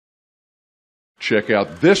Check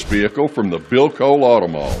out this vehicle from the Bill Cole Auto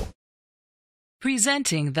Mall.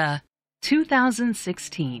 Presenting the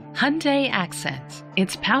 2016 Hyundai Accent.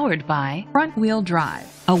 It's powered by front-wheel drive,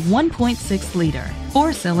 a 1.6-liter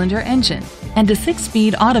four-cylinder engine, and a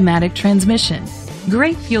 6-speed automatic transmission.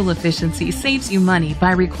 Great fuel efficiency saves you money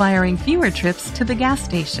by requiring fewer trips to the gas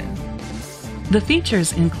station. The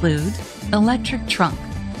features include electric trunk,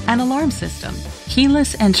 an alarm system,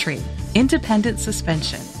 keyless entry, independent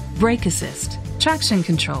suspension, brake assist, traction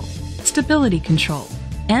control, stability control,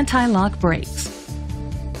 anti-lock brakes.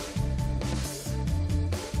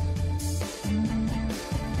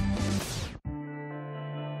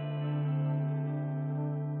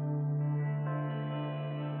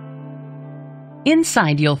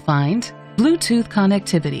 Inside you'll find Bluetooth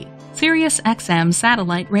connectivity, Sirius XM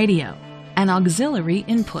satellite radio, an auxiliary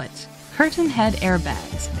input, curtain head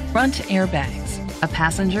airbags, front airbags, a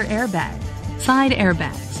passenger airbag, side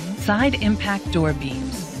impact door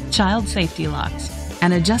beams, child safety locks,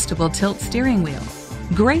 an adjustable tilt steering wheel.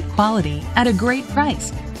 Great quality at a great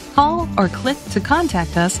price. Call or click to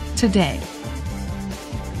contact us today.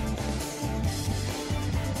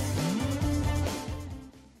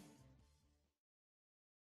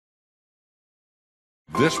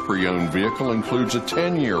 This pre-owned vehicle includes a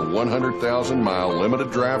 10-year, 100,000-mile limited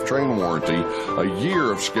drivetrain warranty, a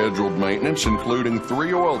year of scheduled maintenance including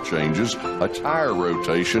 3 oil changes, a tire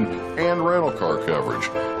rotation, and rental car coverage.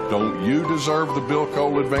 Don't you deserve the Bill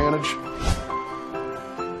Cole advantage?